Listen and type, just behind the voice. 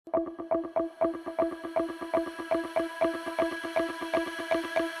Hello,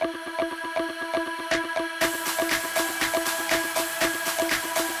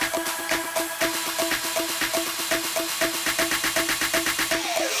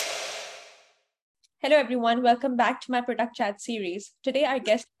 everyone. Welcome back to my Product Chat series. Today, our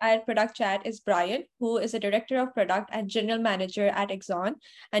guest at Product Chat is Brian, who is a Director of Product and General Manager at Exxon.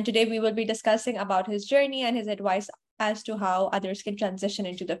 And today, we will be discussing about his journey and his advice as to how others can transition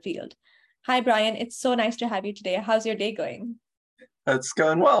into the field. Hi, Brian. It's so nice to have you today. How's your day going? It's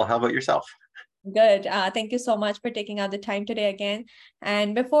going well. How about yourself? Good. Thank you so much for taking out the time today again.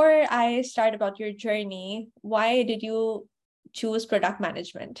 And before I start about your journey, why did you choose product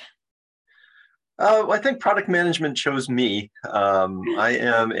management? I think product management chose me. I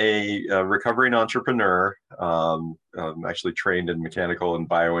am a recovering entrepreneur. I'm actually trained in mechanical and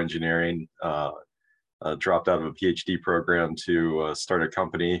bioengineering. Dropped out of a PhD program to start a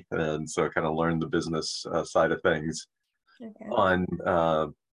company, and so kind of learned the business side of things on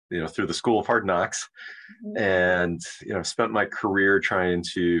through the School of Hard Knocks, and spent my career trying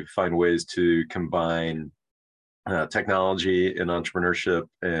to find ways to combine technology and entrepreneurship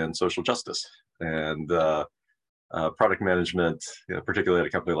and social justice. And product management, particularly at a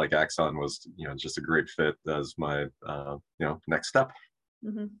company like Exxon, was just a great fit as my next step.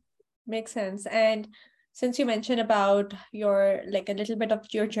 Makes sense. And since you mentioned about your a little bit of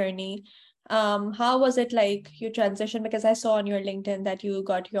your journey, how was it like you transitioned? Because I saw on your LinkedIn that you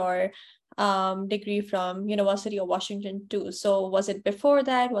got your degree from University of Washington too. So was it before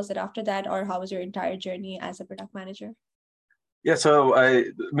that? Was it after that? Or how was your entire journey as a product manager? Yeah, so I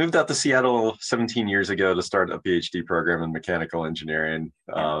moved out to Seattle 17 years ago to start a PhD program in mechanical engineering.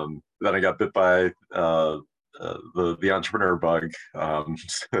 Then I got bit by the entrepreneur bug,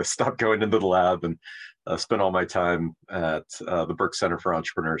 stopped going into the lab, and spent all my time at the Berk Center for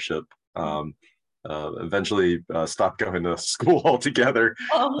Entrepreneurship. Eventually stopped going to school altogether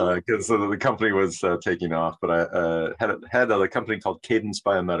because the company was taking off. But I had a company called Cadence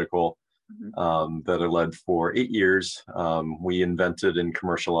Biomedical that I led for 8 years. We invented and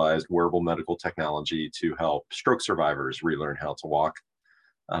commercialized wearable medical technology to help stroke survivors relearn how to walk.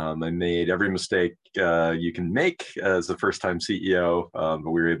 I made every mistake you can make as a first-time CEO, but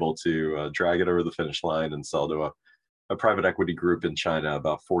we were able to drag it over the finish line and sell to a private equity group in China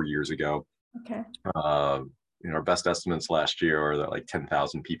about 4 years ago. Okay. Our best estimates last year are that like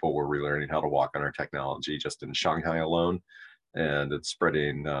 10,000 people were relearning how to walk on our technology just in Shanghai alone. And it's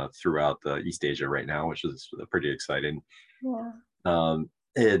spreading throughout East Asia right now, which is pretty exciting. Yeah.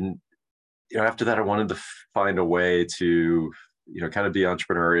 And after that, I wanted to find a way to kind of be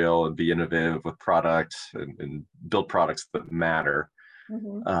entrepreneurial and be innovative with products and build products that matter,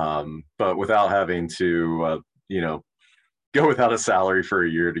 but without having to go without a salary for a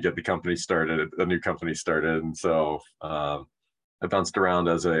year to get the company started, a new company started. And so I bounced around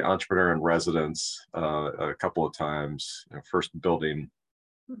as an entrepreneur in residence a couple of times, first building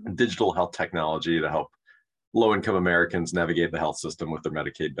digital health technology to help low-income Americans navigate the health system with their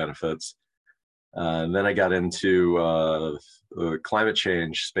Medicaid benefits. And then I got into the climate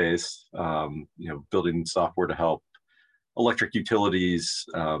change space, building software to help electric utilities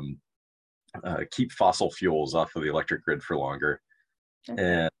keep fossil fuels off of the electric grid for longer.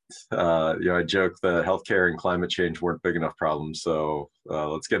 And I joke that healthcare and climate change weren't big enough problems, so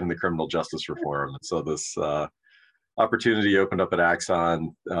let's get into criminal justice reform. And so this opportunity opened up at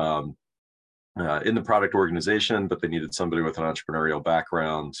Exxon in the product organization, but they needed somebody with an entrepreneurial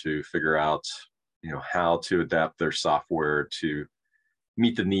background to figure out, how to adapt their software to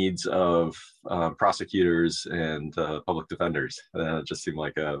meet the needs of prosecutors and public defenders. It just seemed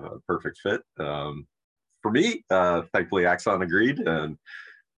like a perfect fit. For me, thankfully, Exxon agreed, and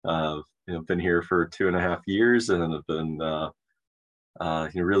been here for 2.5 years, and have been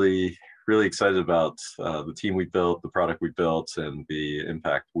really, really excited about the team we built, the product we built, and the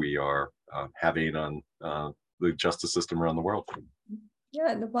impact we are having on the justice system around the world.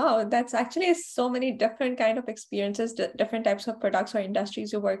 Yeah, wow, that's actually so many different kind of experiences, different types of products or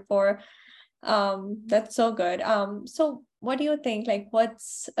industries you work for. That's so good. So what do you think,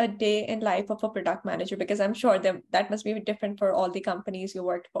 what's a day in life of a product manager? Because I'm sure that must be different for all the companies you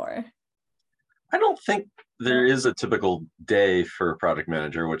worked for. I don't think there is a typical day for a product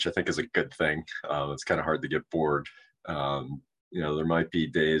manager, which I think is a good thing. It's kind of hard to get bored. There might be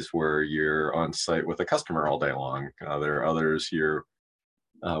days where you're on site with a customer all day long. There are others you're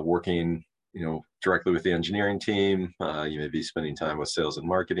working directly with the engineering team. You may be spending time with sales and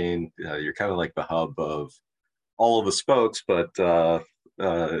marketing. You're kind of like the hub of all of the spokes, but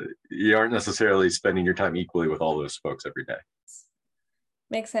you aren't necessarily spending your time equally with all those spokes every day.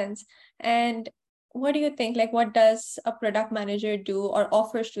 Makes sense. And what do you think, like what does a product manager do or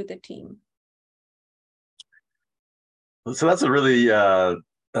offers to the team? So that's a really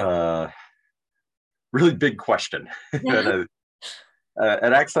big question. And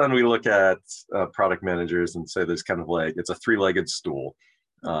at Axon, we look at product managers and say there's kind of like it's a three-legged stool.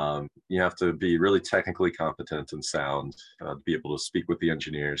 You have to be really technically competent and sound to be able to speak with the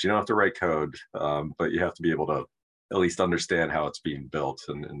engineers. You don't have to write code, but you have to be able to at least understand how it's being built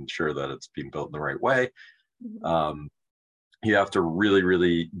and ensure that it's being built in the right way. Um, you have to really,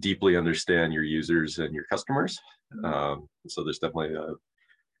 really deeply understand your users and your customers. So there's definitely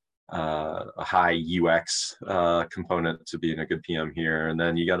a high UX component to being a good PM here, and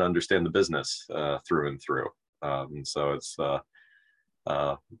then you got to understand the business through and through. So it's a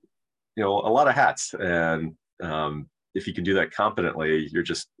lot of hats, and if you can do that competently, you're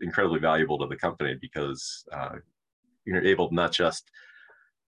just incredibly valuable to the company because you're able to not just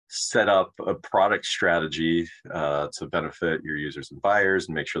set up a product strategy to benefit your users and buyers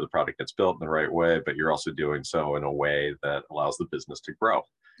and make sure the product gets built in the right way, but you're also doing so in a way that allows the business to grow.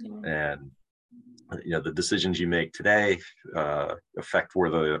 And the decisions you make today affect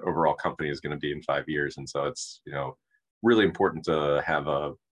where the overall company is going to be in 5 years. And so it's really important to have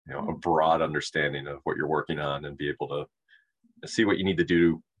a broad understanding of what you're working on and be able to see what you need to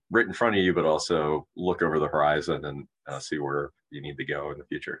do right in front of you, but also look over the horizon and see where you need to go in the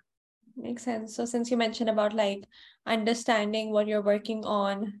future. Makes sense. So since you mentioned about like understanding what you're working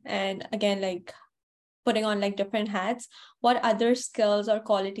on and again like putting on like different hats, what other skills or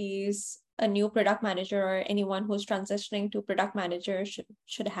qualities a new product manager or anyone who's transitioning to product manager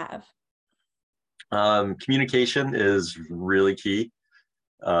should have? Communication is really key.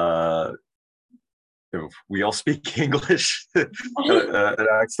 We all speak English at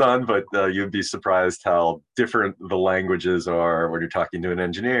Axon, but you'd be surprised how different the languages are when you're talking to an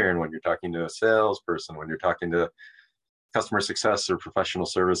engineer and when you're talking to a salesperson, when you're talking to customer success or professional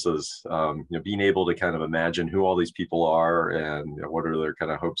services. Being able to kind of imagine who all these people are and what are their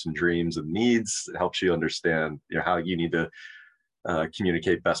kind of hopes and dreams and needs helps you understand how you need to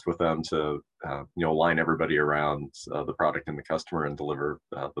communicate best with them to align everybody around the product and the customer and deliver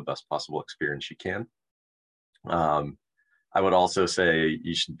the best possible experience you can. I would also say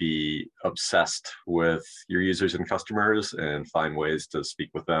you should be obsessed with your users and customers and find ways to speak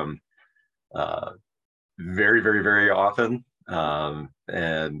with them very, very, very often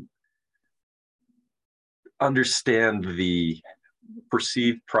and understand the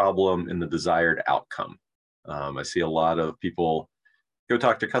perceived problem and the desired outcome. I see a lot of people go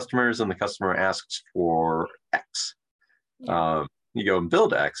talk to customers and the customer asks for X. You go and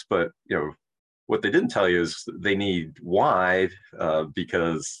build X, but what they didn't tell you is they need Y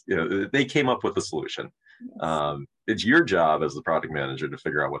because they came up with the solution. It's your job as the product manager to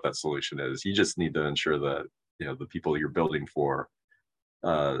figure out what that solution is. You just need to ensure that the people you're building for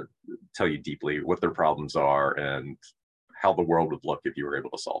tell you deeply what their problems are and how the world would look if you were able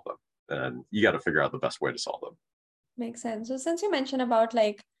to solve them. And you got to figure out the best way to solve them. Makes sense. So since you mentioned about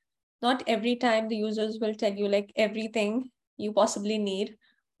like not every time the users will tell you like everything you possibly need,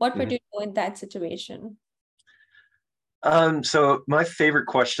 what would you do in that situation? So my favorite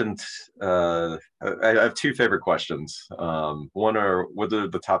questions, I have two favorite questions. One are, what are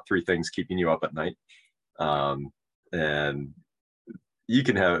the top 3 things keeping you up at night? And you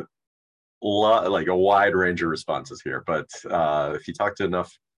can have a wide range of responses here, but if you talk to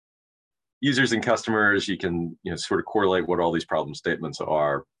enough users and customers, you can sort of correlate what all these problem statements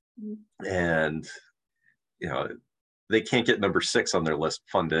are. And they can't get number 6 on their list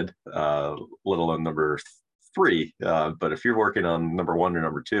funded, let alone number 3. But if you're working on number 1 or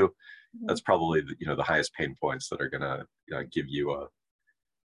number 2, that's probably the highest pain points that are going to give you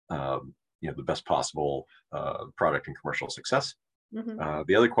the best possible product and commercial success.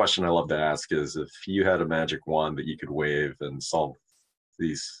 The other question I love to ask is, if you had a magic wand that you could wave and solve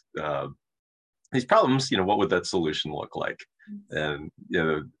these problems, what would that solution look like? And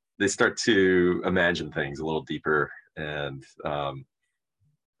they start to imagine things a little deeper. And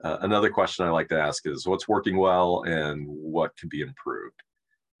another question I like to ask is, what's working well and what can be improved?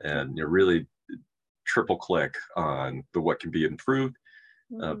 And really triple click on the what can be improved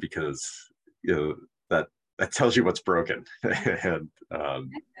because that tells you what's broken. And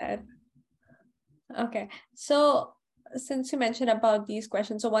okay, so since you mentioned about these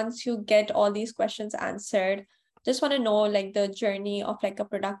questions, so once you get all these questions answered, just want to know like the journey of like a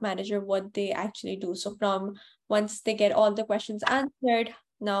product manager, what they actually do. So from once they get all the questions answered,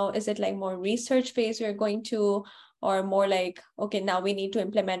 now is it like more research phase you're going to, or more like, okay, now we need to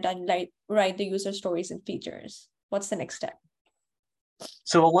implement and like write the user stories and features? What's the next step?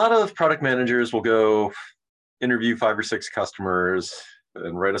 So a lot of product managers will go interview 5 or 6 customers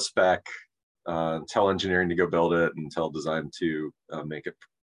and write a spec, tell engineering to go build it, and tell design to make it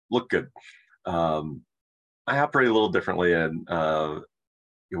look good. I operate a little differently, and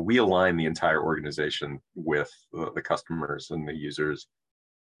we align the entire organization with the customers and the users.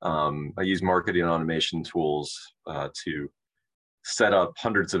 I use marketing automation tools to set up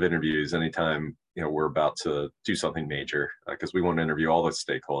hundreds of interviews anytime we're about to do something major, because we want to interview all the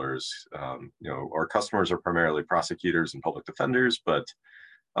stakeholders. Our customers are primarily prosecutors and public defenders, but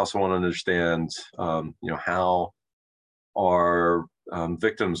I also want to understand how are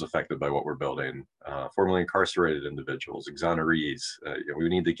victims affected by what we're building, formerly incarcerated individuals, exonerees. We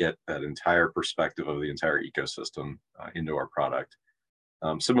need to get that entire perspective of the entire ecosystem into our product.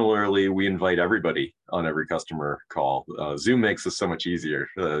 Similarly, we invite everybody on every customer call. Zoom makes this so much easier.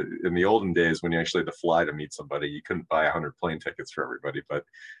 In the olden days, when you actually had to fly to meet somebody, you couldn't buy 100 plane tickets for everybody. But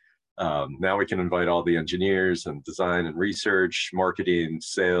now we can invite all the engineers and design and research, marketing,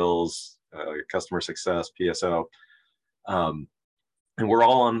 sales, customer success, PSO. And we're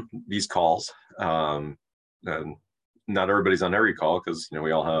all on these calls. And not everybody's on every call because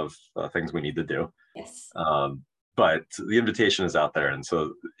we all have things we need to do. Yes. But the invitation is out there, and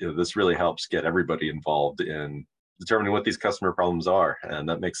so this really helps get everybody involved in determining what these customer problems are, and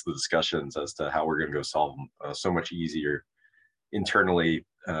that makes the discussions as to how we're going to go solve them so much easier internally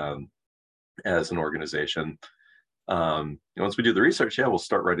as an organization. Once we do the research, we'll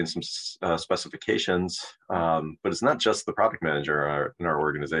start writing some specifications, but it's not just the product manager in our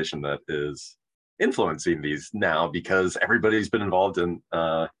organization that is influencing these now, because everybody's been involved in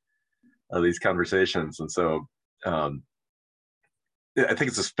these conversations. And so I think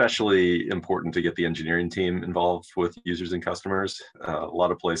it's especially important to get the engineering team involved with users and customers. A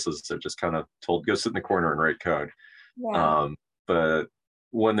lot of places are just kind of told, go sit in the corner and write code. Yeah. But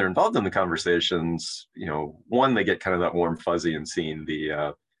when they're involved in the conversations, one, they get kind of that warm fuzzy and seeing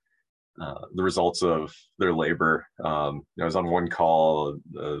the results of their labor. I was on one call,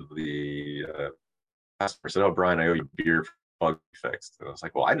 the customer said, "Oh, Brian, I owe you beer bug fixed." And I was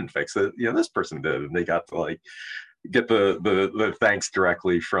like, "Well, I didn't fix it. This person did." And they got to get the thanks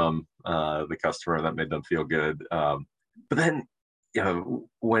directly from the customer. That made them feel good. But then,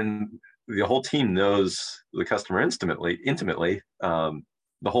 when the whole team knows the customer intimately,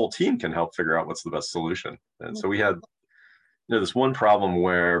 the whole team can help figure out what's the best solution. And so we had, this one problem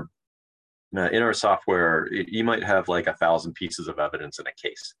where in our software, you might have 1,000 pieces of evidence in a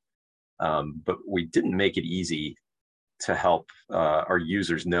case. But we didn't make it easy to help our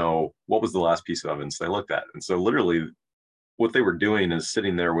users know what was the last piece of evidence they looked at. And so literally what they were doing is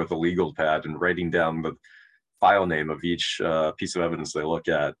sitting there with a legal pad and writing down the file name of each piece of evidence they look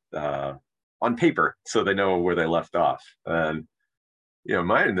at on paper, so they know where they left off. And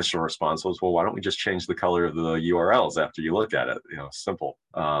my initial response was, well, why don't we just change the color of the URLs after you look at it? Simple.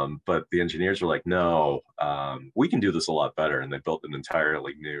 But the engineers were like, no, we can do this a lot better. And they built an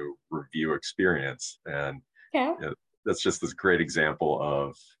entirely new review experience. And that's just this great example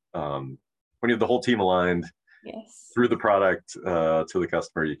of when you have the whole team aligned through the product to the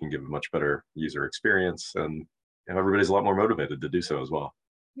customer, you can give a much better user experience. And everybody's a lot more motivated to do so as well.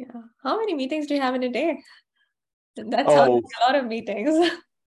 Yeah. How many meetings do you have in a day? That sounds like a lot of meetings.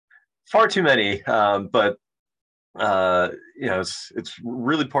 Far too many, but it's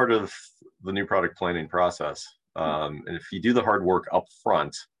really part of the new product planning process. And if you do the hard work up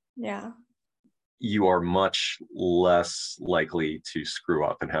front, you are much less likely to screw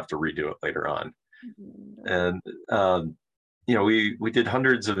up and have to redo it later on. And we did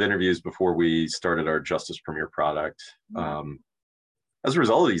hundreds of interviews before we started our Justice Premier product. As a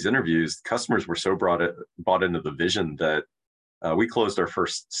result of these interviews, customers were so bought into the vision that we closed our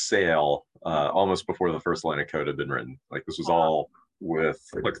first sale almost before the first line of code had been written. This was all with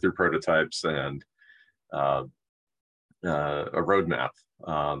click-through prototypes and a roadmap.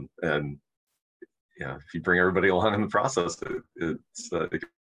 And if you bring everybody along in the process, it's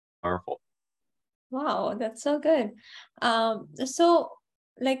powerful. Wow, that's so good. So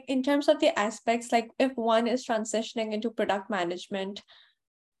in terms of the aspects, if one is transitioning into product management,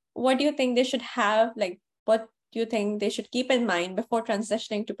 what do you think they should have? What do you think they should keep in mind before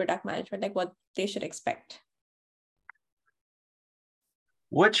transitioning to product management? What they should expect?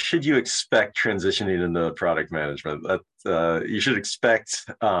 What should you expect transitioning into product management? That you should expect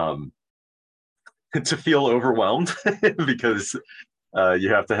to feel overwhelmed because you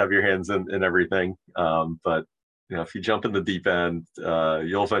have to have your hands in everything. But if you jump in the deep end,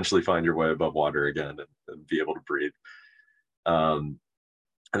 you'll eventually find your way above water again and be able to breathe.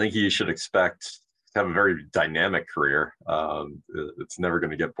 I think you should expect have a very dynamic career. It's never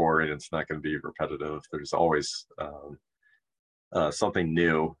going to get boring. It's not going to be repetitive. There's always something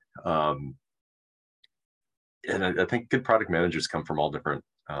new. And I think good product managers come from all different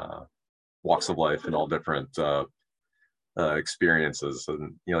walks of life and all different experiences.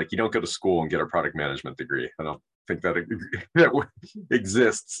 And like you don't go to school and get a product management degree. I don't think that that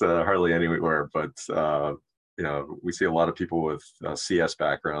exists hardly anywhere. But we see a lot of people with CS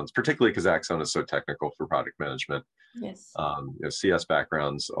backgrounds, particularly because Axon is so technical for product management. Yes. CS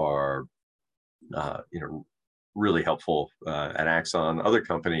backgrounds are really helpful at Axon. Other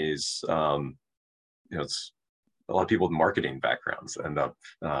companies, it's a lot of people with marketing backgrounds end up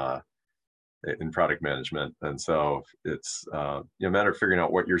in product management, and so it's a matter of figuring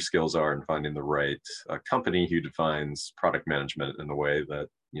out what your skills are and finding the right company who defines product management in the way that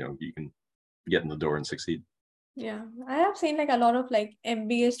you can get in the door and succeed. Yeah, I have seen like a lot of like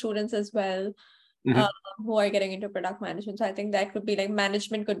MBA students as well, Mm-hmm. who are getting into product management. So I think that could be like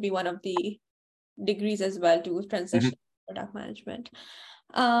management could be one of the degrees as well to transition to product management.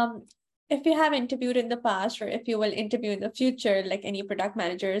 If you have interviewed in the past or if you will interview in the future, like any product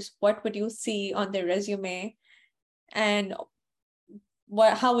managers, what would you see on their resume, and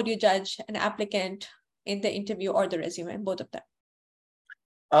how would you judge an applicant in the interview or the resume, both of them?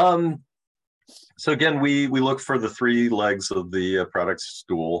 So again, we look for the three legs of the product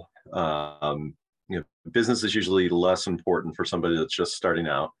stool. Business is usually less important for somebody that's just starting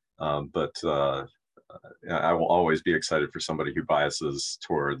out, but I will always be excited for somebody who biases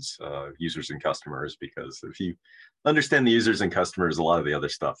towards users and customers, because if you understand the users and customers, a lot of the other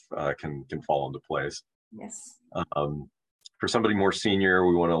stuff can fall into place. Yes. For somebody more senior,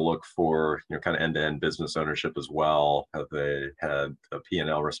 we want to look for kind of end-to-end business ownership as well. Have they had a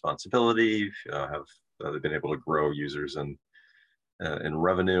P&L responsibility? Have they been able to grow users and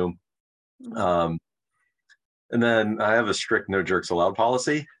revenue? And then I have a strict no jerks allowed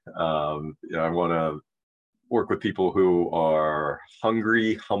policy. I want to work with people who are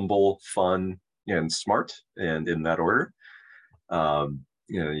hungry, humble, fun, and smart, and in that order.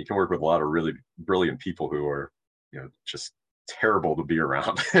 You can work with a lot of really brilliant people who are, just terrible to be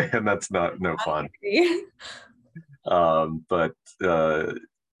around, and that's no fun. But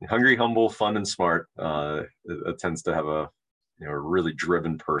hungry, humble, fun, and smart it tends to have a really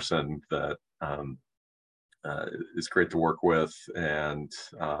driven person that is great to work with, and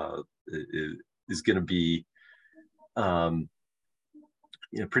is going to be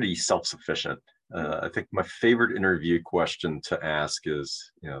pretty self-sufficient. I think my favorite interview question to ask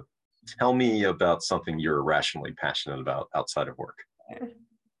is, tell me about something you're irrationally passionate about outside of work.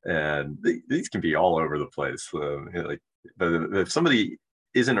 And these can be all over the place. Like, if somebody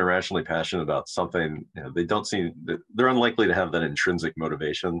isn't irrationally passionate about something, they're unlikely to have that intrinsic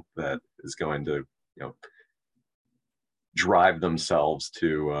motivation that is going to, drive themselves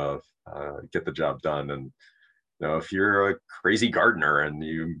to get the job done. And if you're a crazy gardener and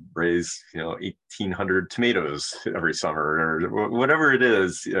you raise 1,800 tomatoes every summer or whatever it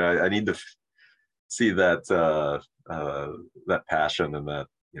is, I need to see that that passion and that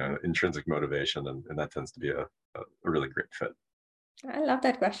intrinsic motivation, and that tends to be a really great fit. I love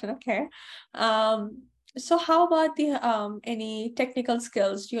that question. Okay. So how about the any technical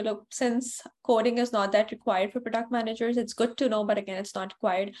skills? Since coding is not that required for product managers, it's good to know, but again, it's not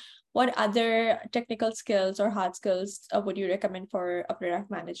required. What other technical skills or hard skills would you recommend for a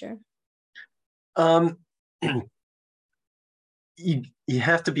product manager? You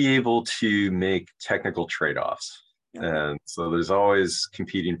have to be able to make technical trade-offs. Okay. And so there's always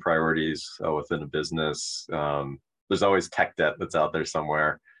competing priorities within a business. There's always tech debt that's out there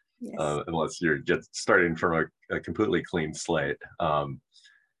somewhere. Yes. Unless you're just starting from a completely clean slate.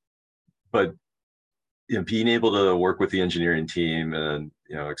 But being able to work with the engineering team and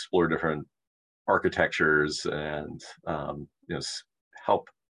explore different architectures and help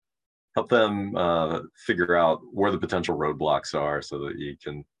them figure out where the potential roadblocks are, so that you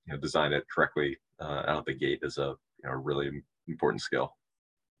can design it correctly out of the gate, is a really important skill.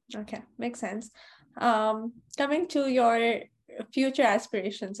 Okay, makes sense. Coming to your future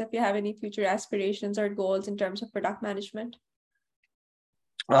aspirations, if you have any future aspirations or goals in terms of product management.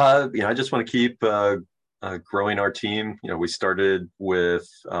 I just want to keep growing our team. We started with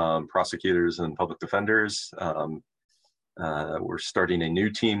prosecutors and public defenders. We're starting a new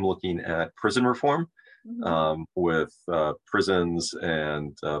team looking at prison reform, with prisons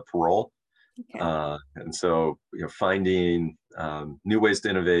and parole. Okay. And so, finding new ways to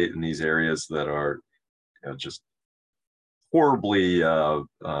innovate in these areas that are just horribly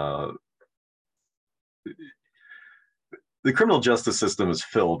the criminal justice system is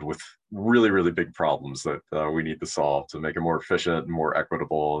filled with really, really big problems that we need to solve to make it more efficient and more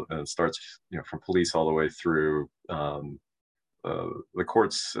equitable. And it starts, from police all the way through the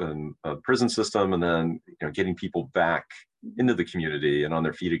courts and prison system, and then getting people back into the community and on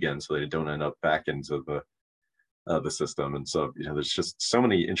their feet again, so they don't end up back into the system. And so there's just so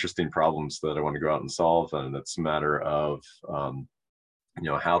many interesting problems that I want to go out and solve, and it's a matter of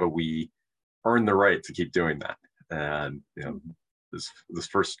how do we earn the right to keep doing that. And this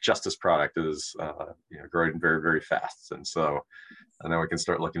first justice product is growing very, very fast, and so and then we can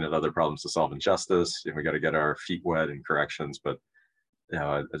start looking at other problems to solve in justice. We got to get our feet wet in corrections, but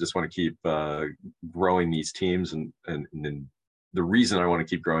I just want to keep growing these teams, and the reason I want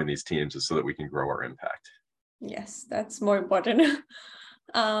to keep growing these teams is so that we can grow our impact. Yes, that's more important.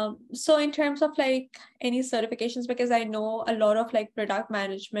 So in terms of like any certifications, because I know a lot of like product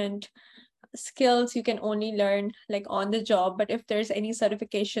management skills you can only learn like on the job, but if there's any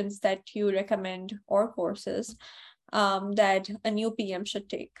certifications that you recommend or courses that a new PM should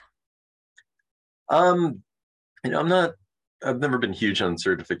take? I've never been huge on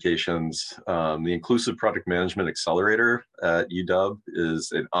certifications. The Inclusive Product Management Accelerator at UW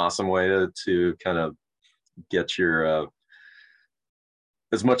is an awesome way to kind of get your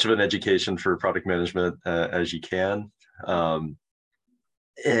as much of an education for product management as you can.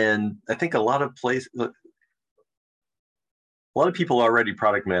 And I think a lot of people are already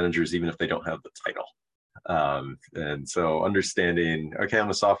product managers, even if they don't have the title. And so understanding, okay,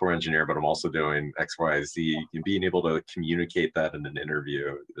 I'm a software engineer, but I'm also doing X, Y, Z, and being able to communicate that in an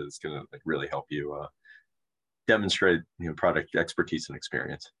interview is going to really help you demonstrate product expertise and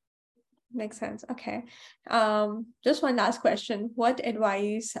experience. Makes sense. Okay. Just one last question. What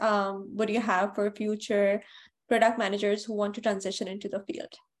advice would you have for future product managers who want to transition into the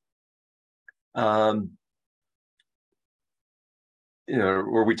field?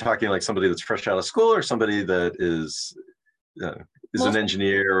 Were we talking like somebody that's fresh out of school, or somebody that is an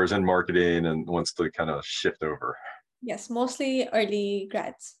engineer or is in marketing and wants to kind of shift over? Yes, mostly early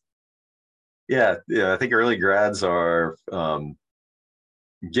grads. Yeah. I think early grads are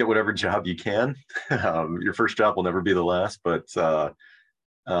get whatever job you can. Your first job will never be the last, but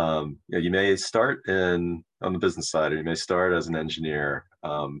you may start on the business side, or you may start as an engineer,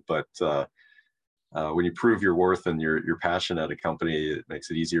 but when you prove your worth and your passion at a company, it makes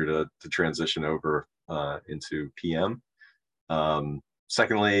it easier to transition over into PM.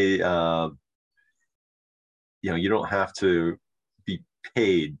 Secondly, you don't have to be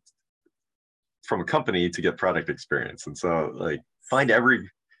paid from a company to get product experience, and so find every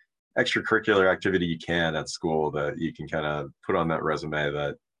extracurricular activity you can at school that you can kind of put on that resume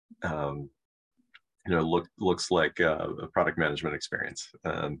that looks like a product management experience.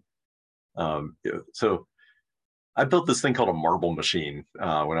 And so I built this thing called a marble machine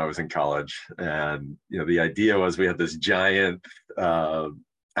when I was in college, and the idea was we had this giant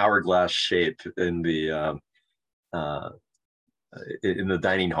hourglass shape in the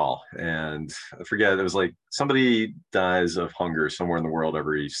dining hall, and I forget, it was like somebody dies of hunger somewhere in the world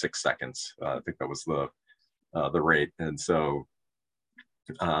every 6 seconds. I think that was the rate, and so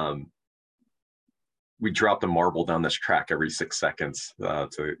we dropped a marble down this track every 6 seconds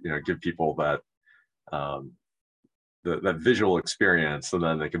to give people that that visual experience, and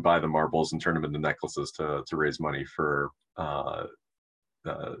then they could buy the marbles and turn them into necklaces to raise money for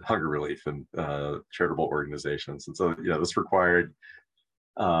hunger relief and charitable organizations. And so this required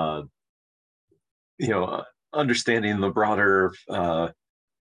understanding the broader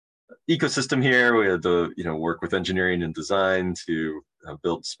ecosystem here. We had to work with engineering and design to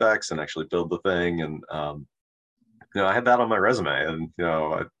build specs and actually build the thing. And I had that on my resume, and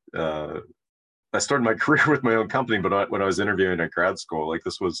I started my career with my own company, but when I was interviewing at grad school,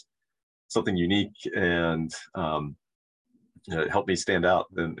 this was something unique, and it helped me stand out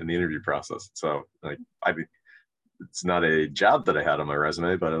in the interview process. So it's not a job that I had on my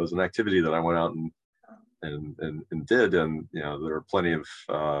resume, but it was an activity that I went out and did. And there are plenty of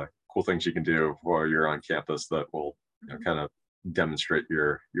cool things you can do while you're on campus that will kind of demonstrate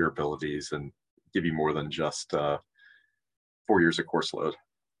your abilities and give you more than just 4 years of course load.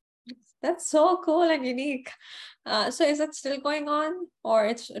 That's so cool and unique. So is it still going on, or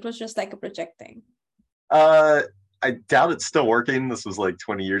it was just like a project thing? I doubt it's still working. This was like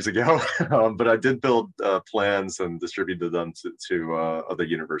 20 years ago, but I did build plans and distributed them to other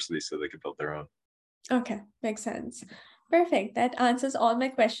universities so they could build their own. Okay, makes sense. Perfect. That answers all my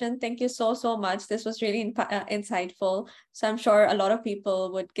questions. Thank you so much. This was really insightful. So I'm sure a lot of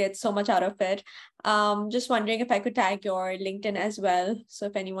people would get so much out of it. Just wondering if I could tag your LinkedIn as well, so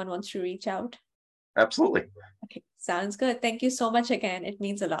if anyone wants to reach out. Absolutely. Okay. Sounds good. Thank you so much again. It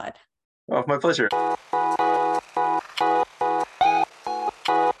means a lot. Oh, my pleasure.